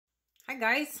Hi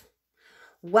guys,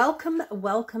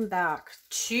 welcome back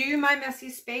to my messy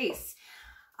space.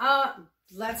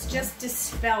 Let's just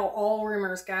dispel all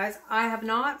rumors, guys. I have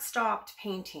not stopped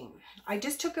painting. I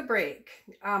just took a break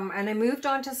and I moved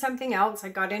on to something else. I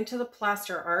got into the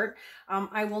plaster art.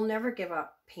 I will never give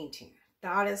up painting,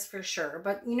 that is for sure.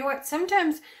 But you know what,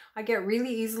 sometimes I get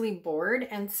really easily bored,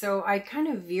 and so I kind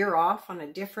of veer off on a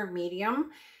different medium,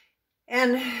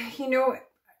 and you know,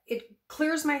 it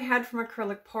clears my head from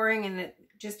acrylic pouring and it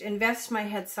just invests my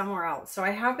head somewhere else. So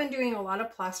I have been doing a lot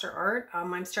of plaster art.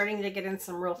 I'm starting to get in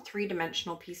some real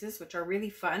three-dimensional pieces, which are really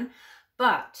fun.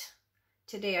 But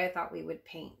today I thought we would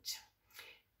paint.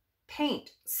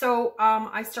 So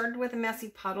I started with a messy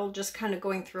puddle, just kind of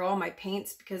going through all my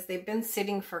paints because they've been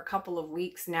sitting for a couple of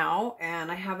weeks now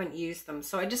and I haven't used them.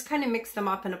 So I just kind of mixed them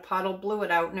up in a puddle, blew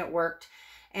it out, and it worked.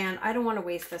 And I don't want to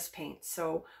waste this paint,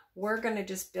 so we're going to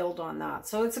just build on that.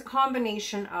 So it's a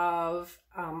combination of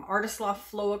Artist Loft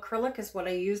Flow acrylic is what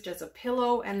I used as a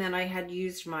pillow, and then I had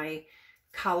used my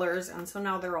colors, and so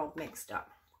now they're all mixed up.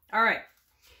 All right,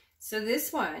 so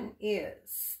this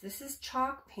is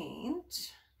chalk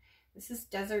paint. This is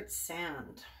desert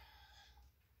sand.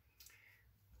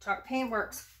 Chalk paint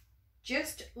works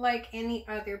just like any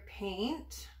other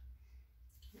paint,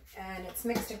 and it's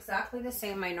mixed exactly the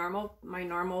same. My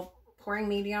normal pouring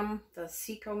medium, the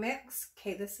Deco mix.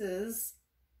 Okay, this is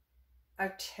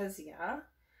Atelier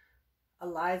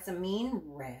Alzamine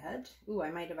red. Ooh,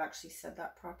 I might have actually said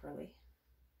that properly.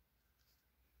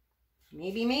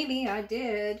 Maybe I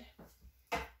did.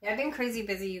 Yeah, I've been crazy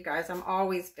busy, you guys. I'm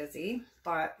always busy,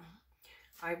 but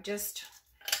I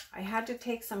had to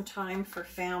take some time for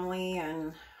family,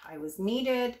 and I was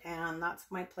needed, and that's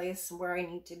my place where I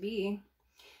need to be.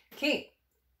 Okay,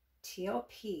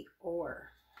 TLP ore.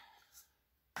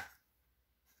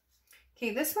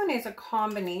 Okay, this one is a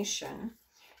combination.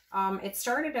 It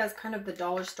started as kind of the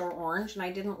dollar store orange, and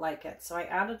I didn't like it, so I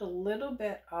added a little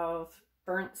bit of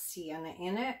burnt sienna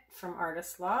in it from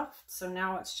Artist Loft. So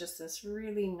now it's just this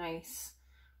really nice,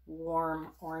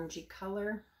 warm, orangey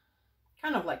color,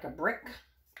 kind of like a brick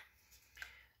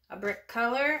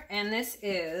color. And this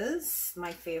is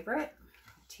my favorite,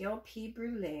 TLP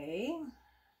Brule.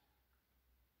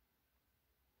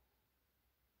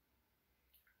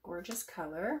 Gorgeous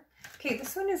color. Okay,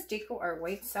 this one is Deco Art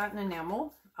White Satin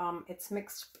Enamel. It's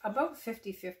mixed about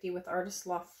 50-50 with Artist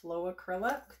Loft Flow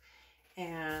acrylic.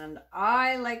 And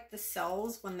I like the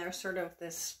cells when they're sort of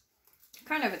this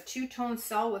kind of a two-tone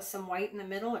cell with some white in the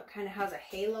middle. It kind of has a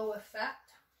halo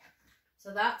effect.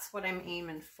 So that's what I'm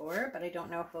aiming for, but I don't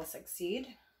know if we'll succeed.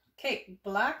 Okay,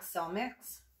 black cell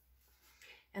mix.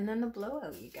 And then the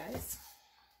blowout, you guys.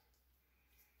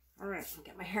 All right, I'll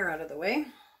get my hair out of the way.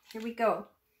 Here we go.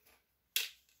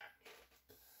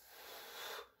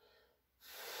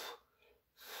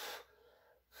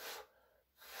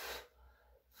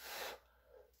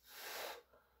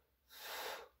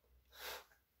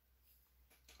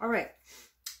 All right,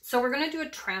 so we're going to do a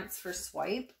transfer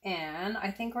swipe, and I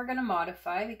think we're going to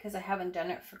modify because I haven't done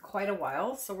it for quite a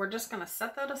while. So we're just going to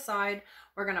set that aside.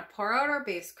 We're going to pour out our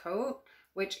base coat,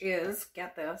 which is,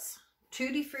 get this,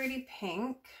 Tuti Fruiti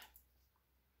pink.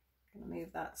 I'm going to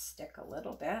move that stick a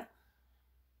little bit.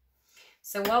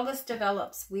 So while this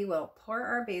develops, we will pour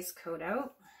our base coat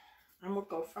out and we'll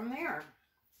go from there.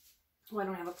 Oh, I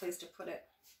don't have a place to put it.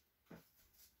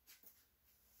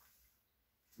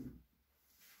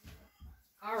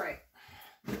 All right,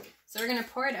 so we're going to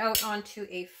pour it out onto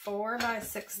a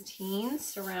 4x16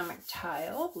 ceramic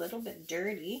tile, a little bit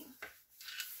dirty.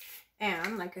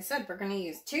 And like I said, we're going to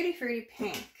use Tuti Fruiti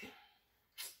pink.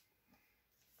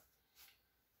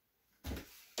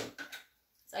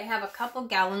 So I have a couple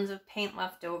gallons of paint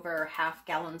left over, half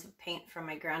gallons of paint from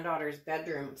my granddaughter's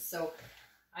bedroom. So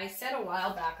I said a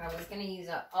while back I was going to use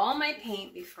up all my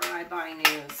paint before I buy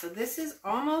new. So this is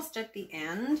almost at the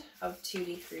end of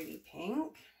Tuti Fruiti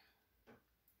pink.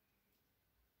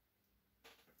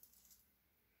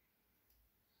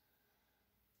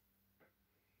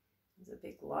 There's a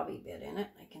big lobby bit in it.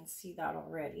 I can see that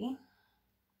already.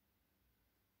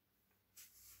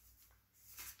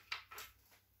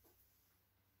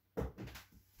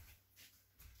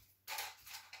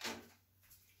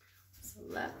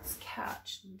 Let's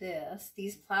catch this.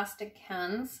 These plastic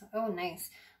cans. Oh, nice.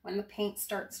 When the paint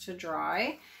starts to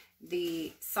dry,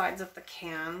 the sides of the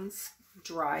cans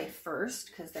dry first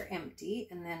because they're empty.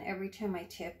 And then every time I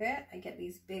tip it, I get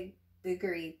these big,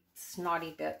 biggery,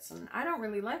 snotty bits, and I don't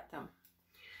really like them.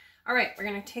 All right, we're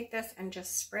going to take this and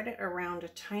just spread it around a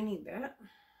tiny bit.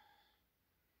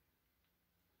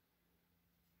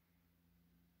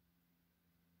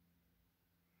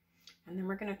 And then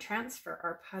we're going to transfer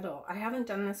our puddle. I haven't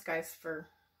done this, guys, for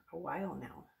a while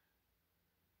now.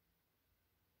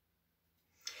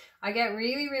 I get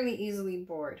really, really easily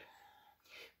bored,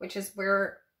 which is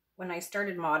where, when I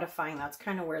started modifying, that's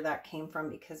kind of where that came from,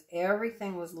 because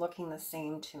everything was looking the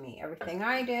same to me. Everything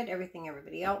I did, everything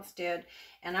everybody else did.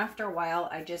 And after a while,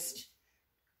 I just,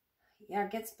 yeah,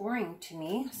 it gets boring to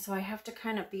me. So I have to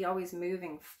kind of be always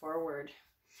moving forward.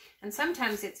 And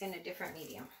sometimes it's in a different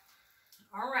medium.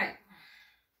 All right.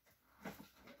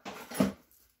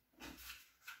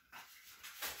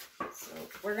 So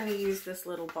we're going to use this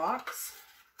little box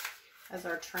as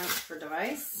our transfer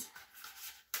device.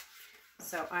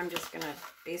 So I'm just going to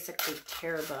basically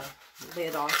tear the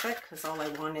lid off it, because all I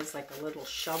want is like a little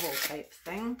shovel type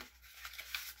thing.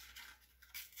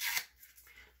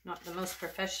 Not the most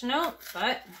professional,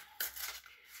 but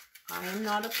I am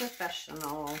not a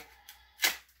professional.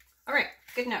 All right,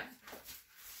 good note.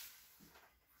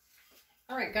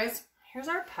 All right, guys, here's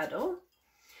our puddle.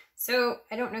 So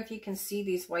I don't know if you can see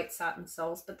these white satin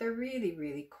cells, but they're really,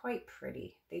 really quite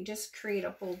pretty. They just create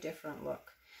a whole different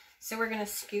look. So we're going to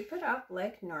scoop it up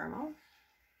like normal,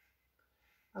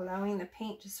 allowing the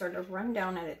paint to sort of run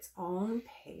down at its own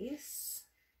pace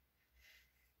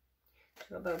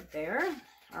to about there.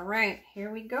 All right, here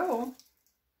we go.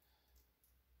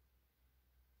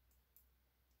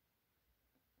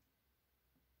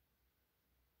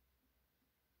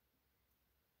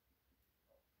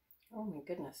 Oh my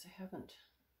goodness,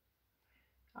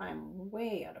 I'm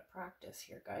way out of practice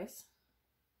here, guys.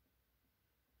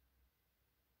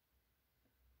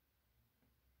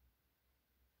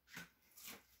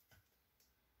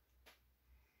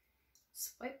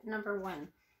 Swipe number one.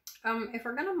 If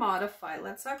we're gonna modify,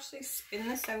 let's actually spin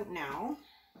this out now,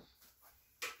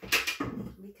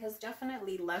 because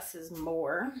definitely less is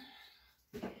more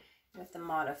with the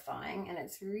modifying, and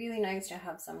it's really nice to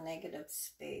have some negative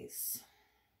space.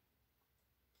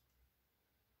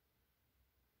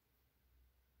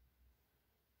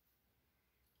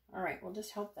 All right, we'll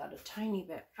just help that a tiny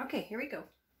bit. Okay, here we go.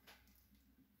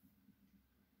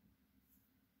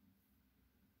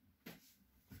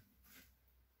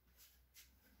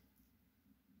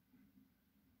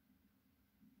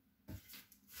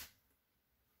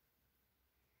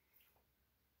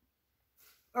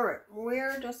 All right,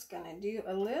 we're just gonna do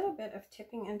a little bit of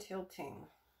tipping and tilting.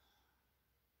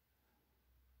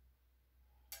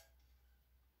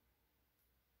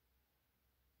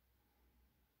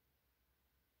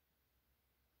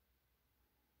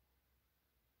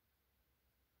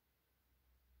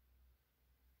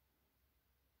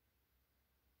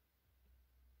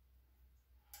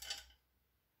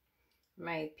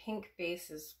 My pink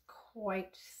base is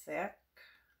quite thick.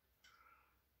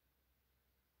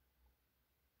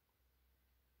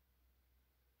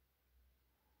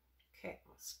 Okay,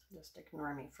 let's just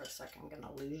ignore me for a second. I'm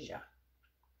gonna lose you.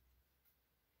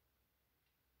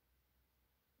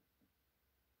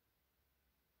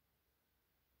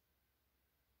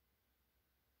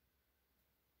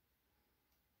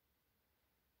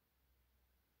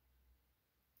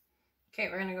 Okay,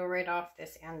 we're gonna go right off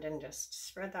this end and just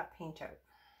spread that paint out.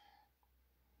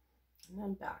 And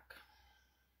then back.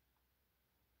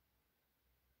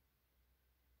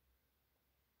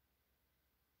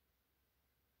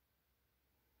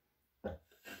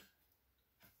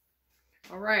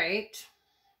 All right,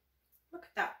 look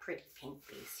at that pretty pink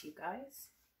base, you guys.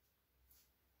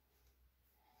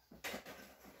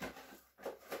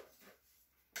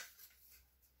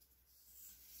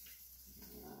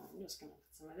 I'm just going to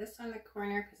put some of this on the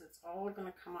corner because it's all going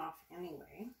to come off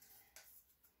anyway.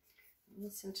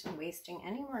 Listen to wasting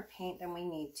any more paint than we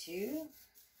need to.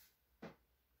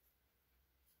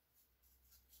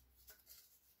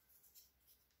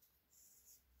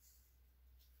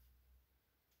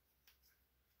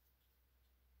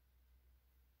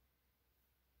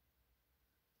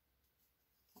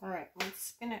 All right, let's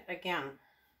spin it again.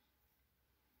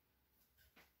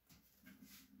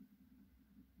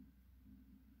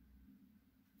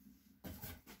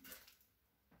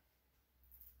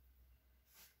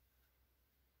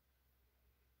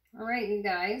 All right, you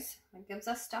guys, that gives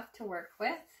us stuff to work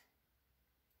with.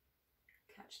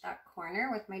 Catch that corner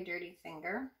with my dirty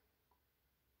finger.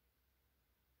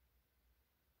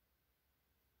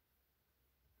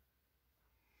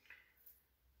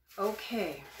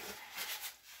 Okay,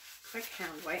 quick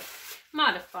hand wipe.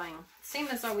 Modifying, same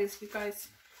as always, you guys.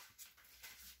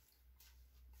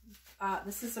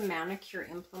 This is a manicure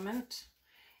implement,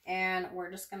 and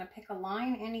we're just going to pick a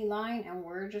line, any line, and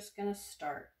we're just going to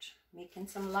start making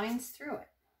some lines through it,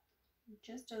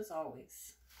 just as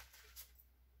always.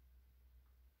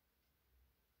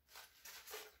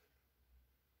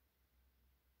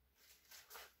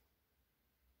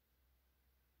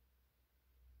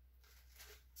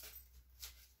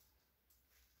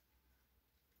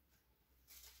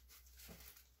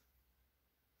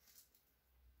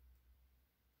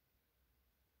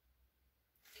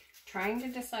 Trying to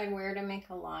decide where to make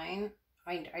a line.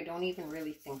 I don't even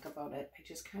really think about it. I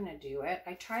just kind of do it.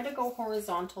 I try to go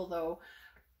horizontal though,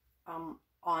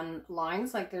 on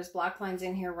lines. Like there's black lines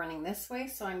in here running this way,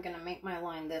 so I'm going to make my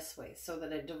line this way so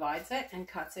that it divides it and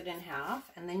cuts it in half,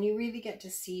 and then you really get to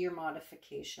see your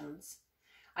modifications.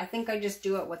 I think I just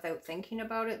do it without thinking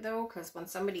about it though, because when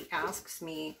somebody asks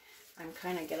me, I'm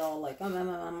kind of get all like, I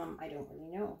don't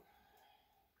really know.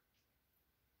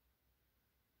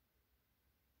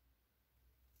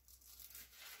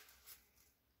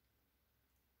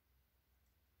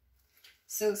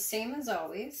 So same as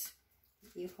always,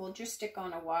 you hold your stick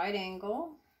on a wide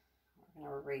angle. We're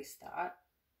going to erase that.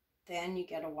 Then you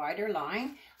get a wider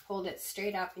line, hold it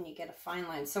straight up, and you get a fine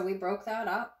line. So we broke that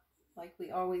up like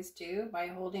we always do by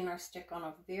holding our stick on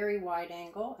a very wide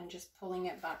angle and just pulling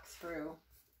it back through.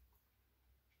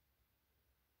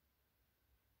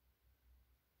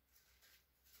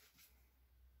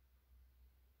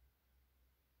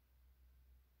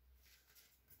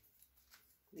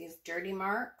 These dirty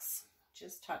marks,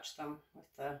 just touch them with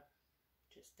the,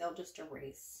 they'll just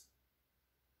erase.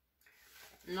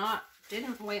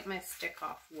 Didn't wipe my stick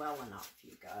off well enough,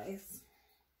 you guys.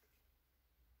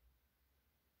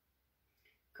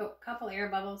 Couple air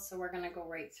bubbles, so we're gonna go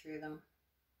right through them.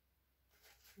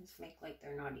 Just make like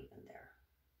they're not even there.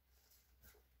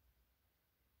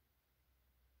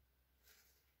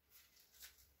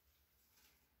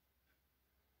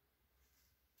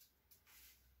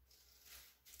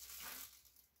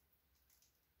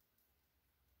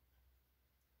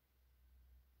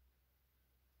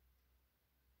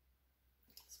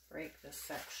 Let's break this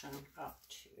section up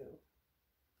too.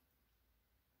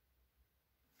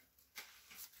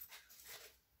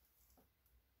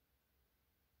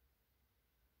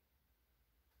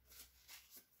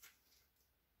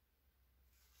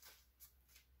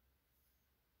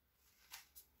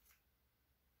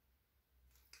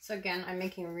 So again, I'm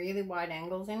making really wide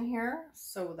angles in here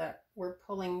so that we're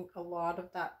pulling a lot of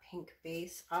that pink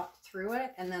base up through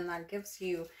it, and then that gives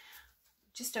you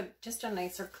just a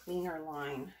nicer, cleaner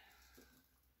line.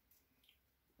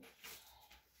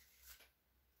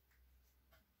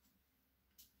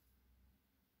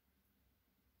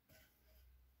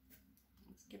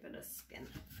 Let's give it a spin.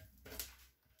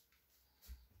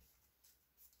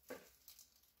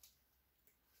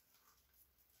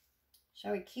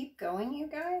 Shall we keep going, you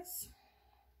guys?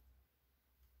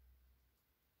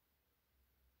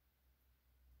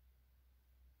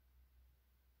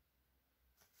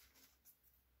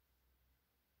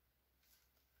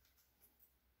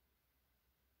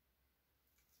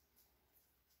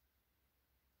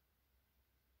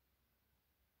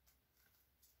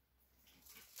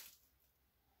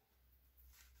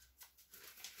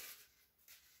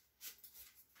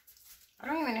 I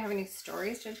don't even have any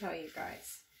stories to tell you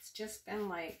guys. It's just been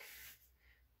like,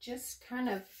 just kind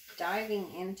of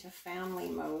diving into family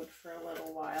mode for a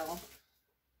little while.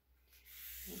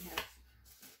 We have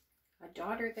a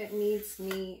daughter that needs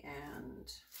me,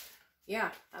 and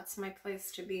yeah, that's my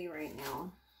place to be right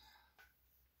now.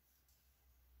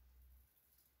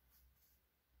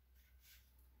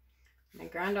 My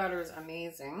granddaughter is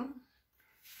amazing.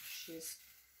 She's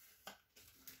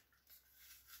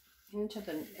into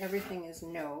the everything is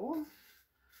no.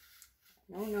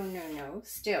 No, no, no, no.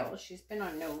 Still, she's been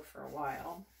on no for a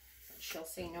while. But she'll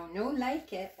say no, no,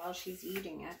 like it while she's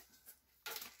eating it.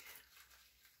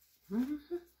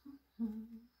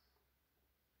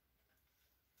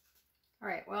 All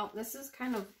right, well, this is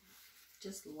kind of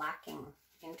just lacking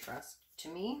interest to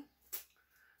me.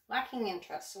 Lacking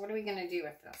interest. So what are we going to do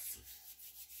with this?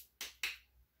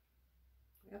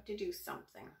 We have to do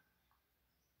something.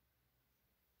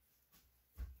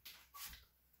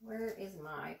 Where is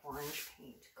my orange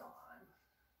paint gone?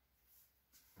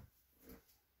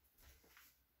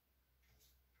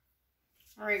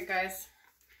 All right, guys,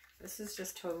 this is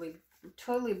just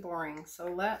totally boring. So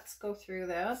let's go through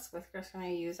this. We're just going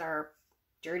to use our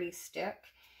dirty stick,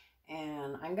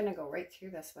 and I'm going to go right through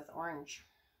this with orange.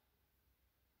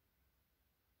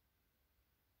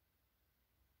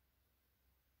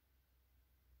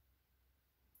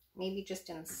 Maybe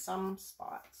just in some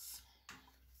spots.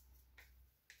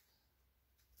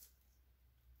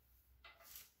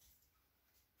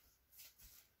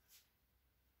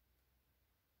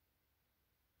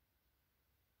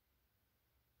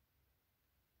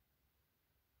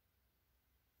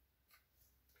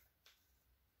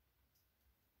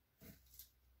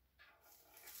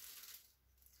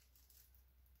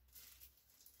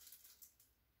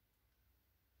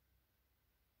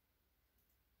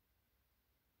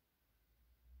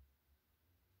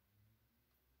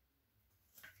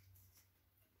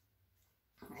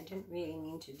 I didn't really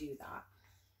mean to do that.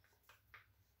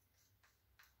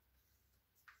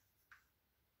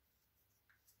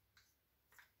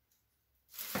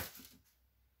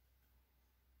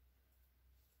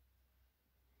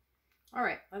 All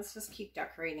right, let's just keep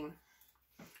decorating.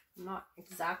 I'm not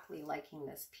exactly liking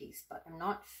this piece, but I'm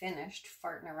not finished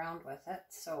farting around with it,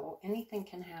 so anything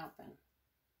can happen.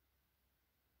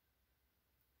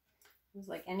 It was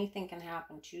like anything can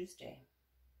happen Tuesday.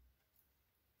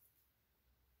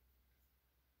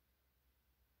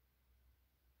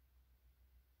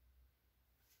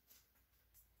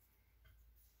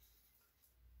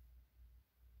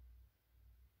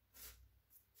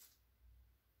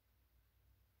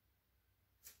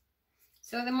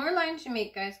 So the more lines you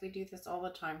make, guys, we do this all the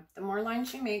time. The more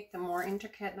lines you make, the more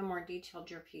intricate, the more detailed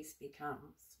your piece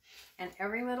becomes. And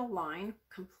every little line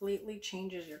completely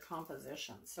changes your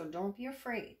composition. So don't be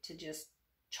afraid to just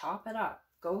chop it up,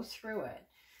 go through it.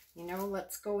 You know,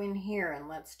 let's go in here and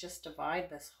let's just divide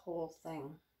this whole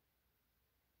thing.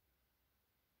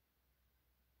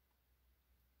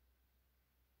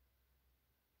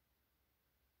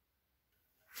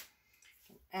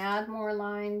 Add more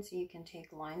lines. You can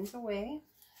take lines away,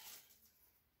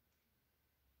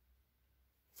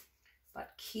 but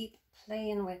keep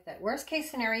playing with it. Worst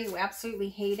case scenario, you absolutely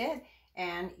hate it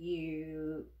and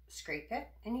you scrape it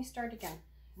and you start again.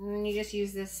 And then you just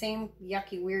use this same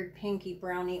yucky, weird, pinky,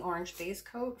 brownie, orange base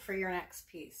coat for your next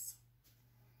piece.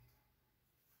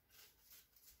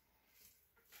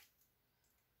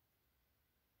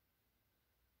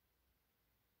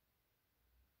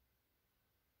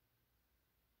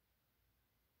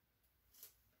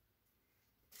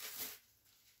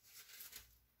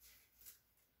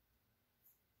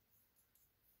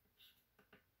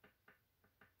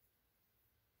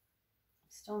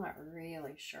 Still not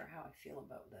really sure how I feel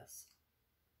about this.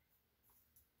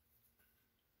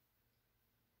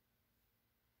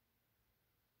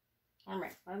 All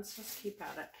right, let's just keep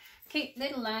at it. Okay,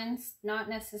 little lines, not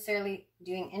necessarily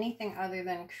doing anything other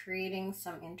than creating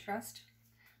some interest.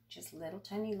 Just little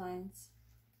tiny lines.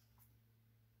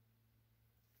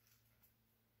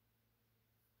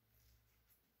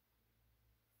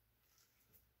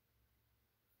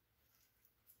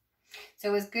 So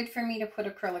it was good for me to put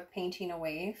acrylic painting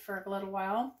away for a little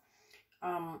while.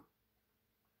 I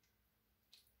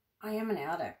am an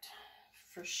addict.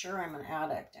 For sure I'm an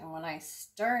addict. And when I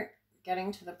start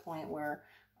getting to the point where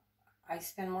I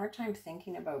spend more time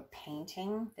thinking about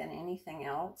painting than anything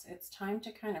else, it's time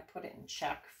to kind of put it in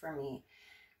check for me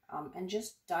and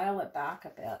just dial it back a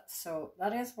bit. So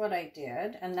that is what I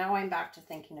did. And now I'm back to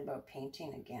thinking about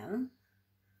painting again,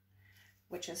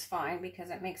 which is fine because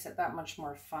it makes it that much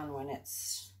more fun when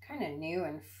it's kind of new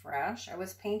and fresh. I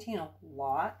was painting a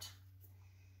lot.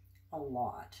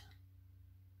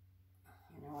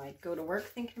 You know, I'd go to work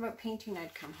thinking about painting,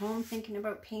 I'd come home thinking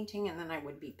about painting, and then I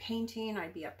would be painting.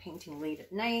 I'd be up painting late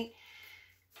at night.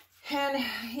 And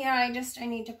yeah, I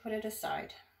need to put it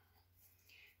aside.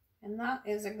 And that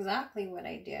is exactly what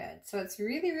I did. So it's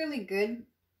really, really good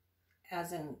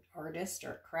as an artist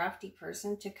or crafty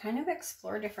person to kind of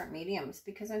explore different mediums,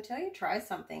 because until you try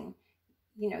something,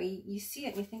 you know, you see it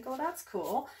and you think, oh, that's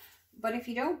cool. But if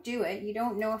you don't do it, you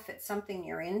don't know if it's something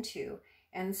you're into.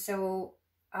 And so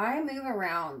I move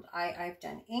around. I've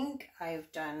done ink, I've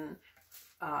done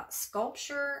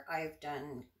sculpture, I've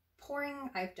done pouring,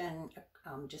 I've done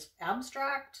just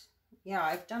abstract. Yeah,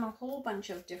 I've done a whole bunch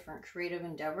of different creative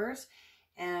endeavors,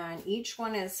 and each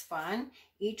one is fun.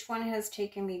 Each one has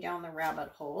taken me down the rabbit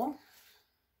hole,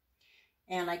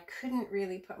 and I couldn't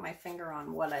really put my finger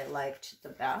on what I liked the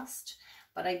best,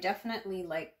 but I definitely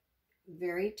like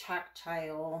very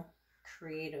tactile,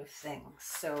 creative things.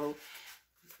 So,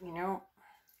 you know,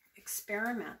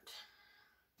 experiment.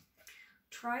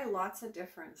 Try lots of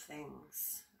different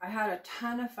things. I had a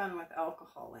ton of fun with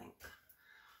alcohol ink.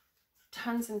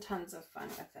 Tons and tons of fun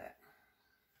with it.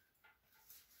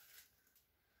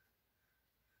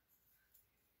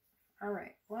 All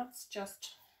right, let's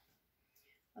just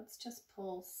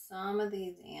pull some of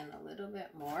these in a little bit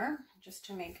more, just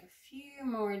to make a few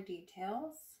more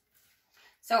details.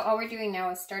 So all we're doing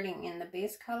now is starting in the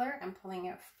base color and pulling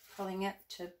it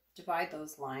to divide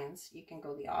those lines. You can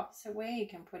go the opposite way. You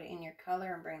can put it in your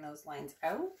color and bring those lines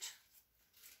out.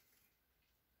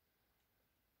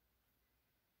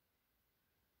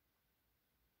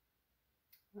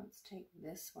 Let's take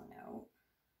this one out.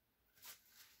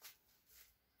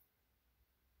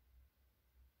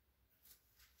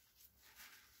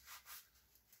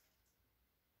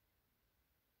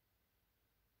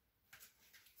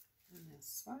 And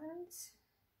this one's.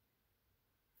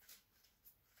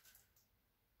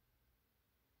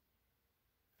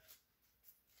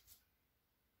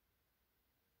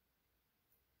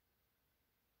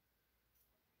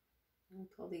 I'll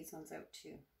pull these ones out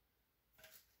too.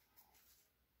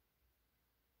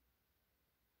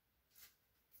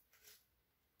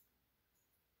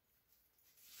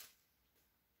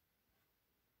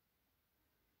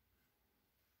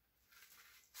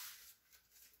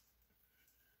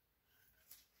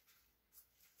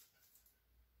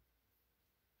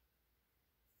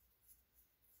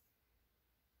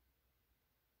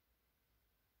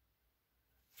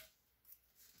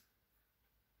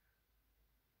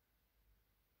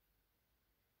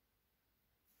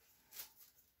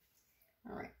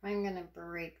 All right, I'm going to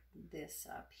break this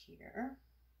up here.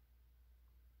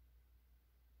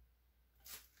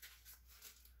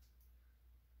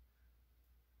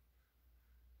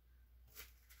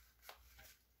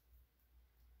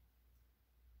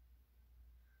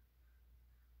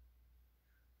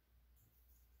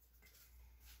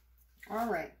 All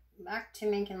right, back to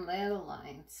making little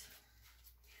lines.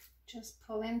 Just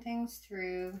pulling things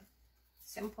through.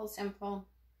 Simple, simple.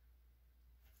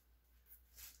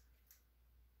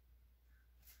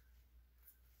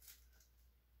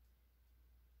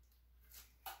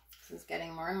 This is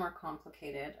getting more and more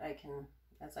complicated. I can,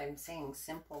 as I'm saying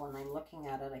simple and I'm looking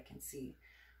at it, I can see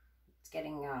it's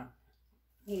getting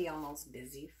maybe almost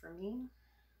busy for me.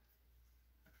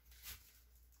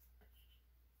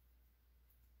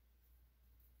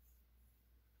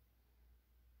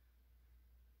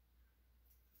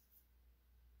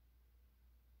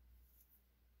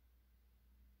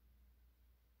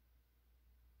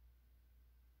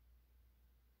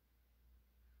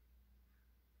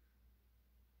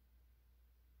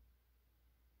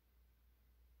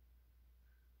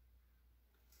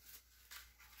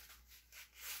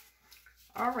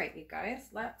 All right, you guys,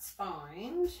 let's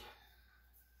find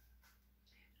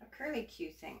a curly Q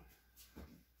thing.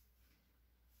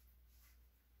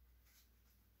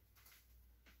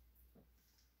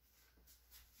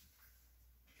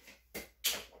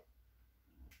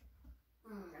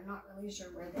 I'm not really sure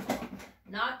where they are.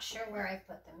 Not sure where I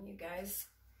put them, you guys.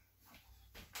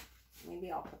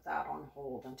 Maybe I'll put that on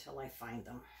hold until I find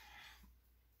them.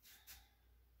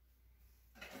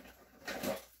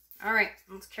 All right,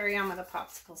 let's carry on with a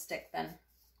popsicle stick then.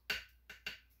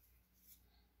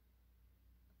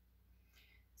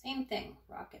 Same thing,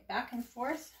 rock it back and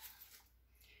forth,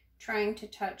 trying to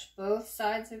touch both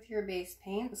sides of your base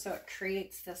paint so it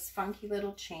creates this funky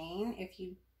little chain. If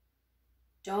you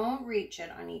don't reach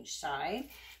it on each side,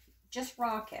 just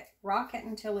rock it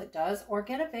until it does, or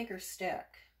get a bigger stick.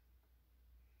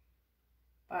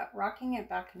 But rocking it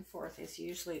back and forth is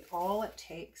usually all it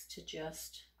takes to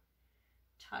just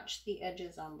touch the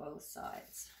edges on both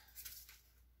sides.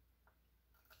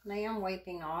 And I am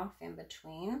wiping off in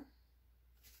between.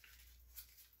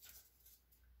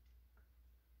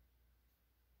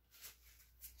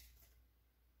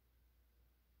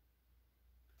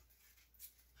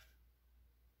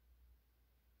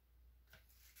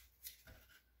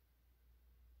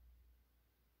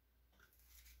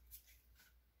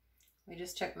 We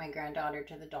just took my granddaughter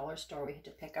to the dollar store. We had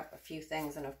to pick up a few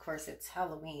things, and of course it's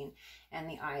Halloween and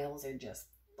the aisles are just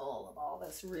full of all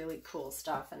this really cool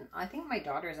stuff. And I think my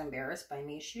daughter's embarrassed by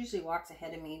me. She usually walks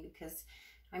ahead of me because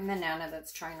I'm the nana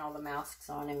that's trying all the masks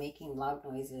on and making loud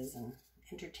noises and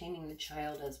entertaining the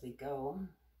child as we go.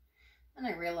 And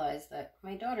I realized that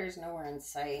my daughter's nowhere in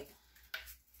sight.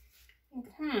 I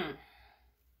think,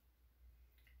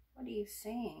 what are you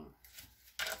saying?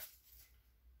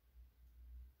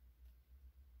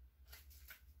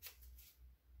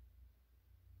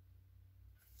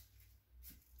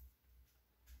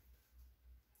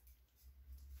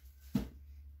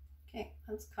 Okay,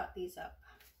 let's cut these up.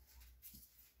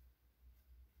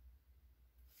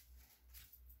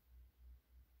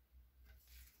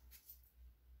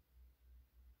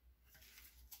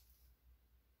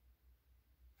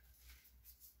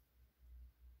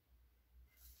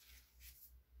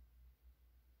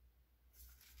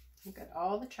 I got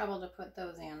all the trouble to put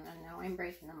those in, and now I'm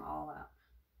breaking them all up.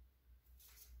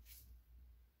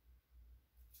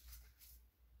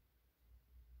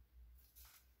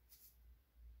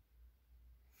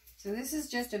 So this is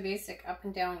just a basic up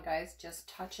and down, guys. Just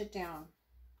touch it down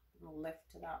and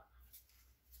lift it up.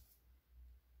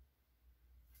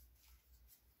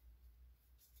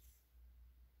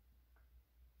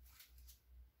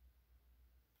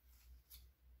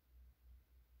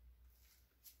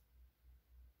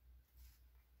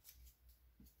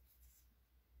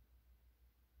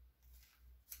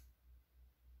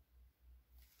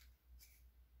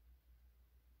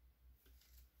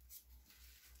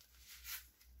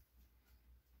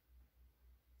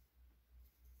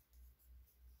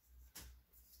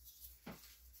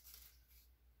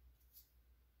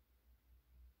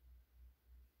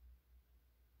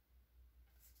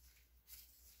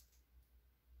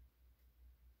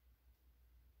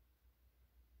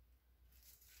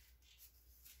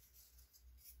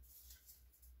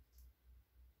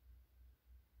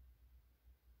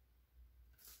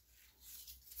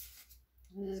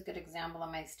 This is a good example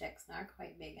of my sticks. Not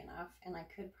quite big enough, and I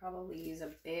could probably use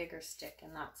a bigger stick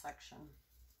in that section.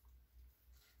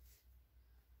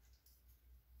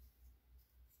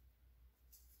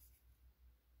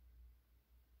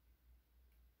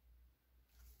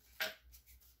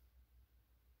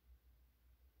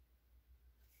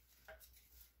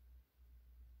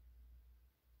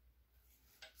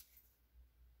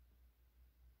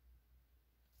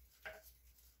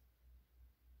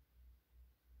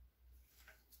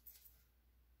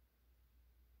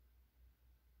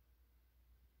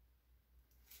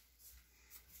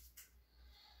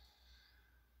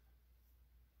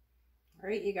 All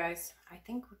right, you guys, I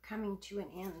think we're coming to an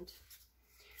end.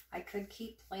 I could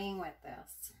keep playing with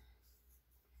this.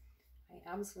 I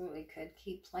absolutely could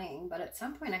keep playing, but at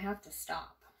some point I have to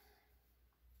stop.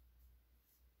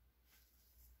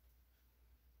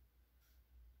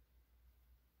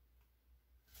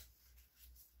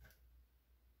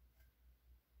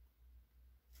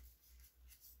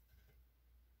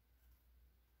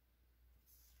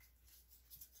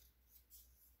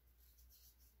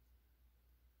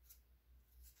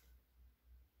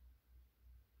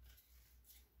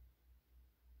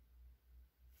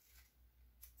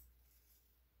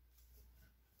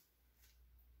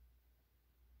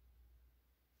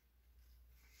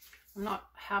 I'm not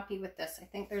happy with this. I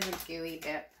think there's a gooey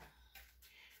bit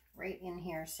right in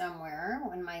here somewhere.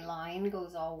 When my line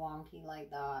goes all wonky like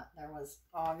that, there was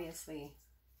obviously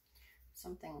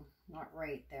something not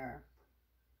right there.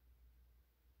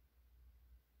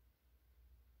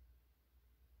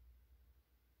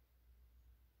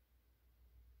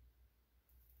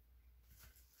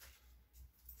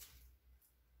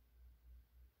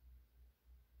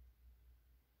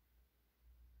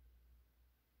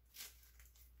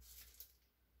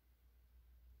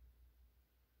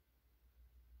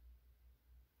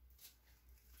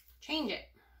 Change it.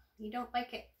 You don't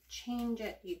like it, change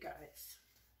it, you guys.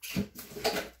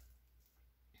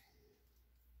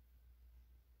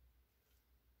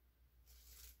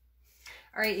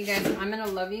 All right, you guys, I'm going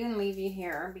to love you and leave you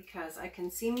here because I can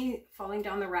see me falling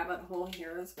down the rabbit hole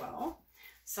here as well.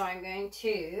 So I'm going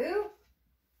to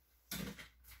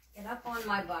get up on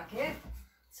my bucket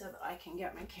so that I can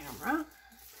get my camera.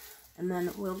 And then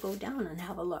we'll go down and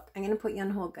have a look. I'm going to put you on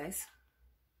hold, guys.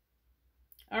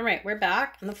 All right, we're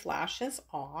back and the flash is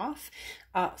off.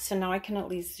 So now I can at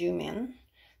least zoom in.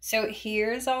 So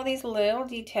here's all these little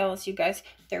details, you guys.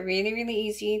 They're really, really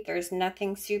easy. There's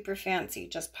nothing super fancy,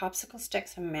 just popsicle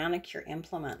sticks and manicure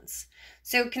implements.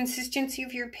 So consistency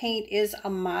of your paint is a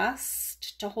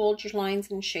must to hold your lines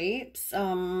and shapes.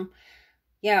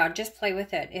 Yeah, just play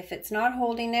with it. If it's not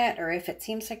holding it, or if it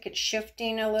seems like it's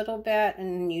shifting a little bit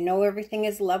and you know everything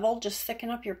is level, just thicken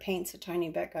up your paints a tiny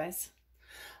bit, guys.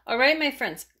 All right, my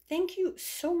friends, thank you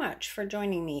so much for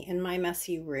joining me in my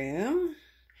messy room.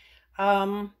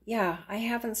 Yeah, I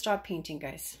haven't stopped painting,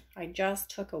 guys. I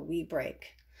just took a wee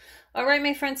break. All right,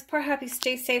 my friends, pour happy,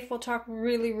 stay safe. We'll talk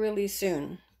really, really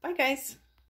soon. Bye, guys.